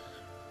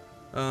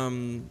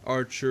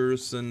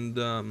archers and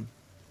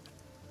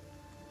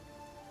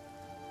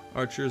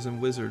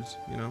wizards,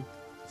 you know,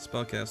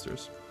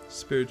 spellcasters.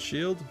 Spirit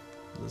Shield,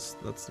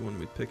 That's the one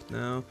we picked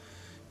now.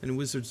 And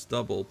Wizard's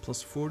Double,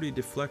 plus 40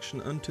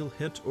 deflection until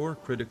hit or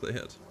critically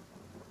hit.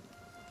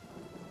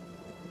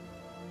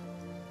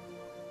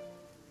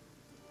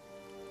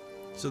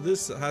 So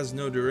this has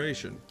no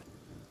duration.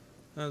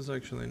 That's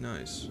actually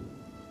nice.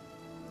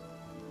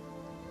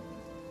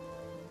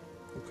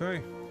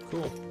 Okay,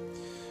 cool.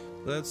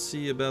 Let's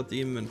see about the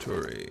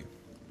inventory.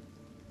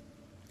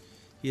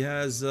 He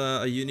has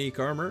a unique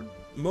armor.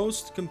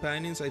 Most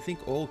companions, I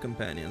think all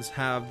companions,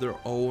 have their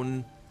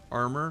own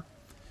armor.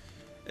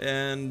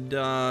 And,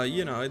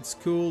 you know, it's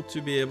cool to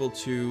be able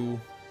to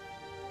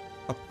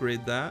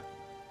upgrade that.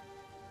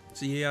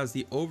 So he has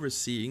the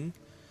Overseeing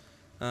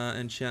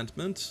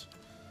enchantment,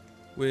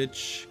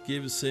 which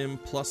gives him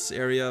plus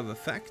area of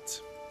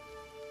effect.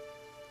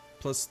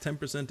 Plus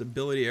 10%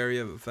 ability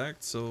area of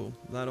effect, so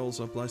that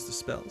also applies to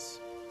spells.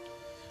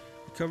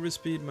 Recovery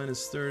speed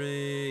minus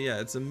 30, yeah,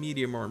 it's a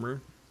medium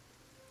armor.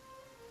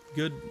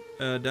 Good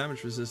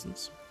damage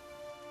resistance.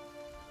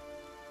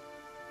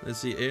 Let's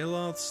see,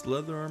 Aeloth's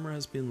leather armor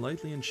has been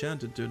lightly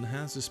enchanted to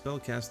enhance his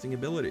spellcasting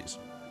abilities.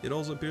 It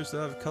also appears to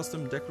have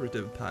custom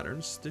decorative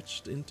patterns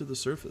stitched into the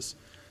surface.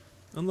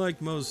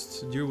 Unlike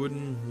most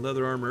Dyrwood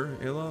leather armor,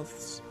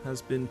 Aeloth's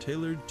has been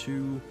tailored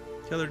in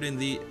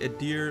the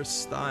Adir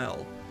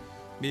style,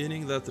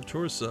 meaning that the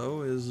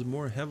torso is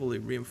more heavily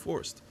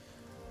reinforced,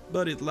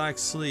 but it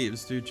lacks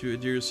sleeves due to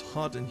Adir's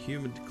hot and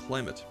humid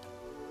climate.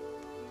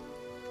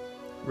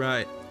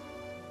 Right.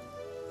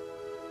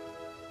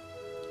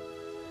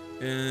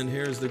 And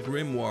here's the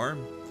Grimoire.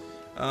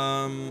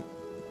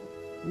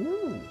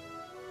 Ooh.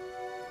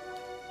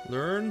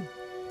 Learn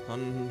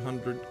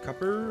 100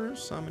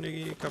 coppers. How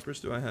many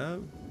coppers do I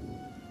have?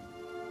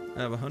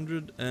 I have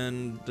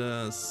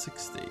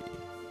 160.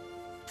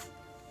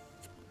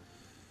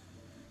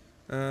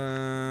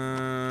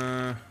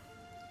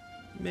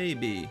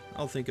 Maybe.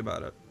 I'll think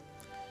about it.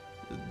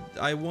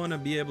 I want to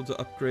be able to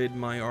upgrade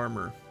my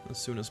armor as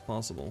soon as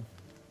possible.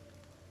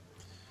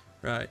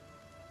 Right.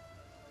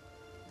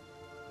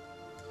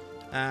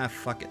 Ah,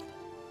 fuck it.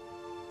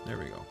 There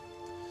we go.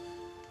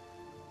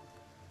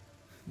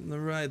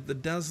 Alright, the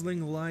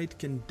dazzling light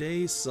can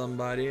daze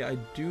somebody. I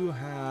do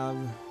have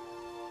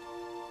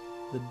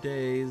the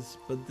daze,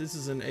 but this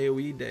is an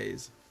AoE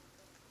daze.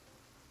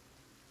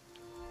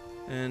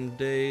 And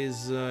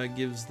daze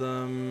gives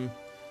them,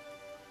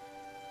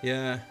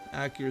 yeah,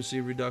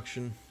 accuracy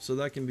reduction. So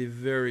that can be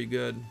very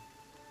good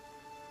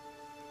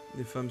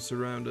if I'm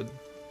surrounded.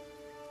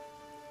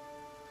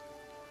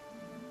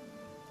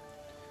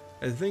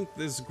 I think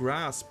this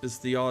grasp is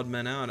the odd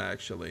man out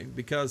actually,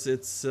 because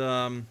it's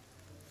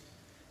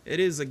it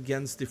is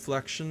against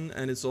deflection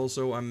and it's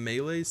also a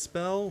melee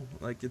spell,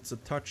 like it's a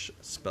touch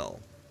spell.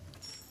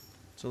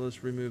 So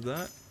let's remove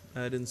that,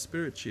 add in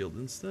Spirit Shield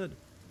instead.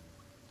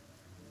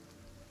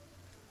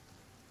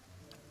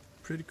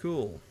 Pretty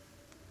cool.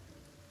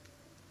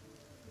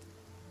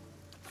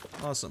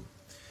 Awesome.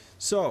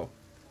 So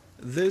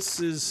this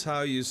is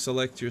how you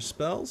select your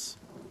spells.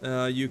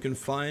 You can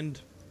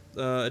find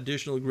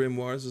additional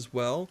grimoires as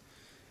well,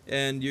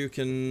 and you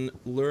can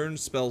learn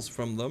spells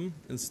from them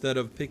instead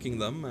of picking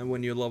them and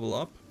when you level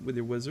up with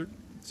your wizard,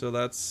 so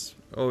that's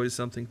always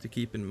something to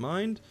keep in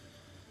mind.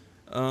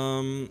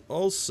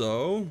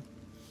 Also,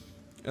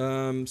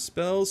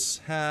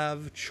 spells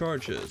have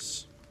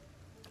charges,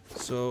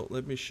 so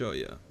let me show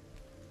you.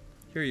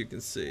 Here you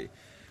can see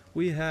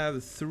we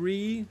have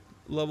 3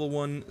 level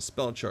 1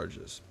 spell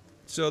charges,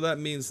 so that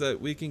means that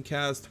we can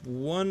cast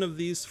one of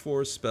these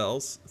 4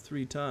 spells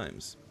 3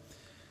 times.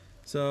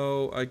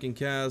 So I can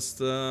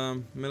cast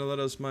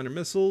Menelaus Minor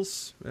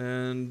Missiles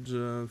and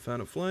Fan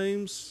of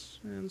Flames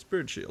and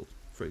Spirit Shield,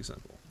 for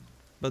example.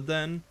 But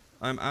then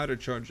I'm out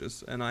of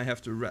charges and I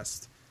have to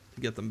rest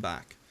to get them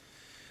back.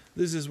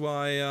 This is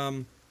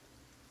why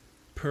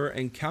per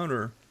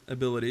encounter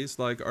abilities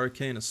like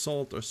Arcane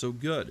Assault are so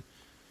good,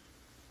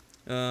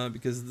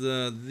 because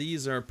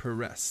these are per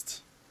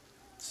rest.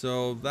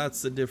 So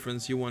that's the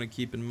difference you want to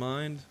keep in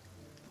mind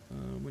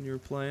when you're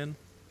playing.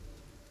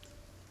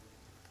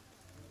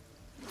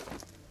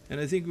 And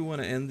I think we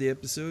want to end the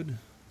episode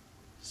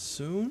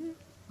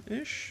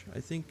soon-ish. I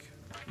think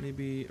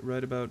maybe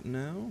right about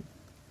now.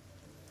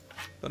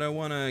 But I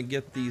want to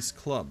get these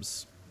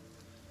clubs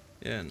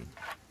in.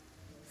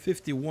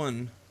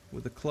 51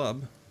 with a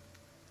club.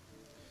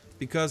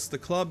 Because the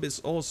club is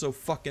also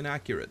fucking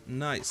accurate.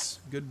 Nice.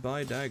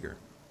 Goodbye, dagger.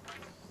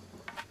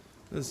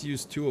 Let's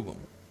use 2 of them.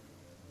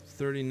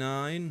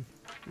 39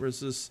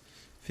 versus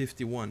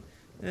 51.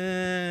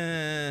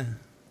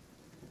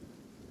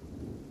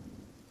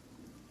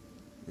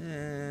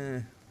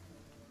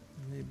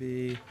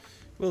 Maybe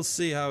we'll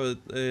see how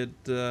it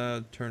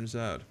turns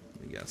out,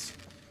 I guess.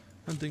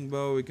 Hunting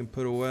bow we can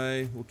put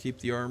away. We'll keep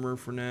the armor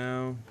for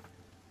now.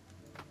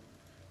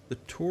 The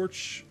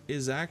torch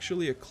is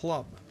actually a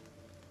club.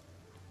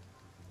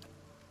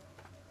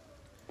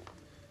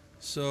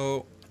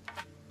 So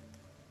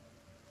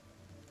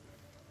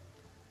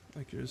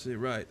accuracy,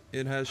 right.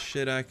 It has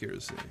shit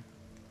accuracy.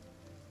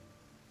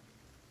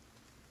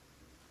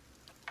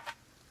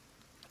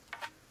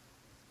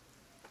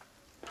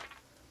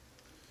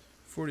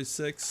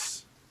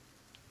 46.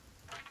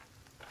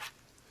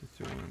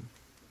 51.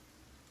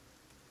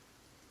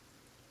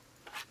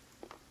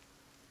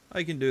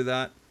 I can do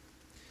that.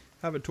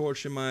 Have a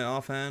torch in my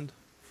offhand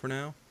for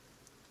now.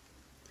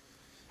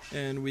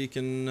 And we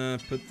can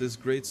put this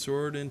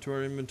greatsword into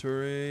our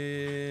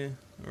inventory,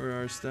 or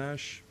our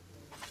stash.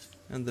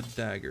 And the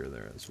dagger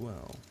there as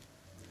well.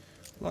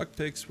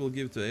 Lockpicks we'll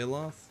give to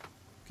Aloth,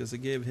 because I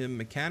gave him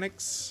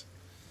mechanics.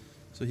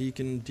 So he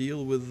can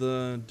deal with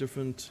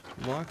different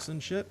locks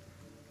and shit.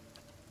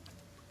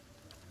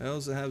 I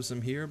also have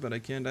some here, but I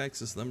can't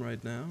access them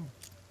right now.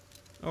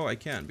 Oh, I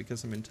can,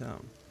 because I'm in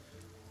town.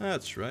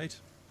 That's right.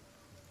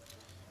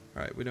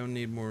 Alright, we don't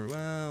need more.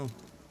 Well,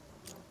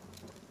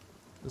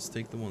 let's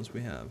take the ones we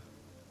have.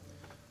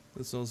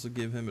 Let's also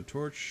give him a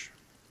torch.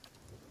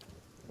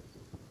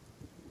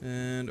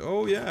 And,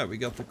 oh yeah, we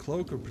got the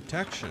Cloak of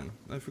Protection.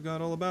 I forgot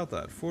all about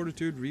that.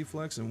 Fortitude,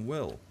 Reflex, and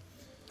Will.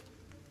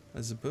 I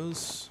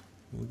suppose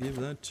we'll give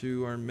that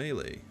to our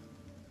melee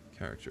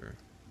character.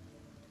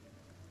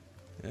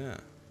 Yeah.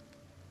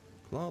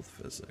 Cloth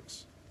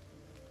physics.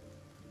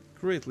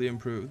 Greatly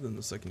improved in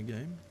the second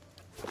game.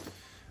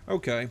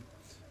 Okay.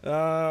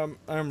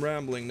 I'm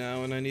rambling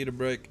now and I need a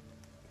break.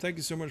 Thank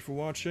you so much for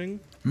watching.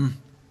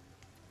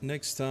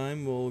 Next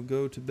time we'll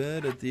go to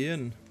bed at the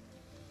inn.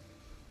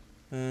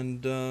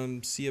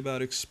 And see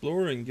about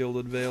exploring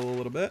Gilded Vale a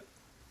little bit.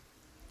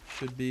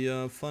 Should be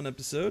a fun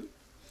episode.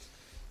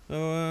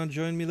 So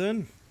join me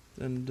then.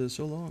 And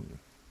so long.